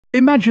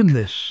Imagine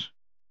this.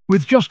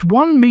 With just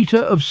 1 meter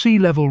of sea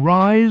level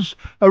rise,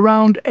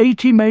 around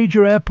 80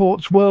 major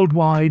airports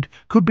worldwide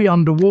could be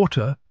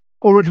underwater,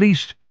 or at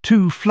least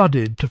too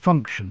flooded to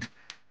function.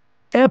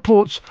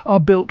 Airports are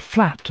built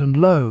flat and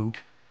low,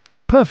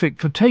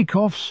 perfect for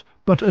takeoffs,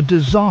 but a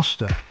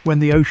disaster when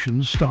the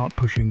oceans start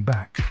pushing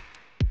back.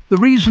 The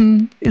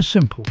reason is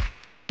simple.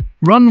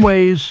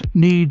 Runways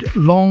need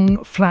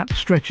long, flat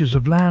stretches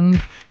of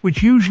land,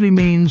 which usually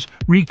means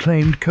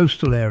reclaimed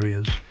coastal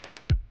areas.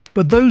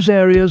 But those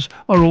areas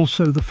are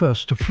also the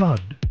first to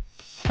flood.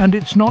 And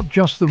it's not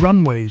just the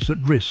runways at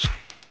risk.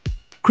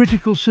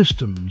 Critical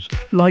systems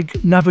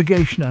like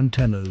navigation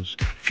antennas,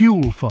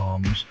 fuel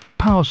farms,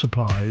 power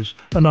supplies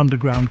and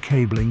underground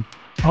cabling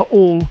are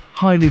all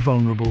highly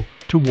vulnerable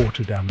to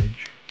water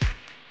damage.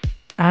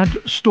 Add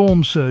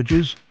storm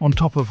surges on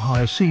top of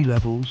higher sea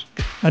levels,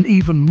 and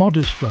even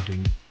modest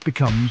flooding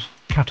becomes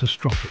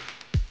catastrophic.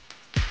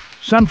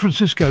 San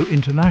Francisco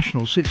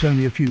International sits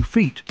only a few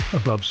feet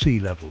above sea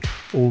level,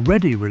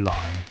 already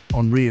relying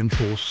on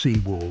reinforced sea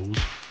walls.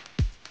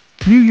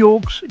 New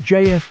York's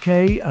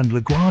JFK and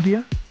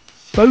LaGuardia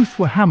both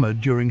were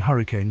hammered during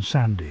Hurricane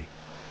Sandy.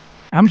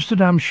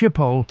 Amsterdam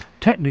Schiphol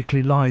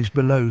technically lies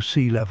below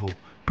sea level,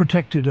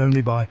 protected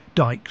only by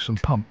dikes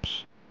and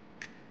pumps.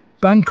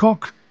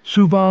 Bangkok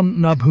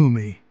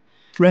Suvarnabhumi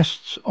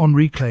rests on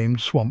reclaimed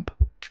swamp.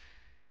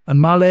 And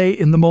Malé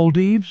in the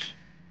Maldives?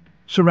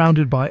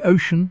 Surrounded by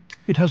ocean,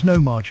 it has no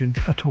margin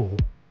at all.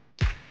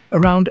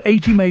 Around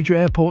 80 major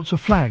airports are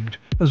flagged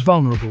as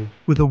vulnerable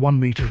with a 1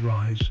 meter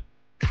rise.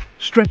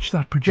 Stretch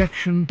that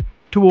projection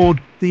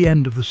toward the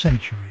end of the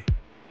century,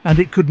 and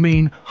it could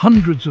mean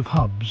hundreds of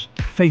hubs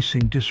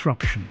facing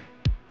disruption,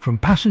 from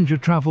passenger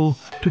travel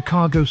to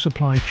cargo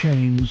supply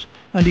chains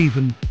and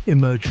even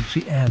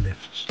emergency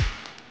airlifts.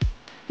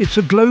 It's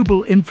a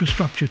global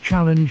infrastructure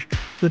challenge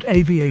that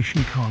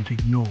aviation can't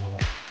ignore.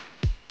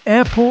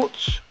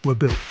 Airports were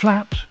built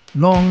flat,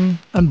 long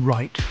and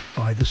right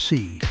by the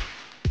sea.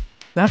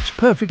 That's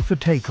perfect for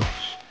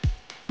takeoffs,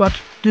 but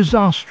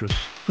disastrous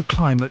for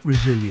climate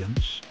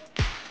resilience.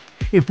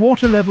 If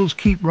water levels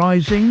keep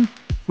rising,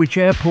 which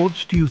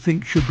airports do you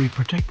think should be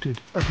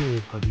protected? Okay,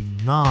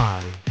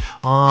 39.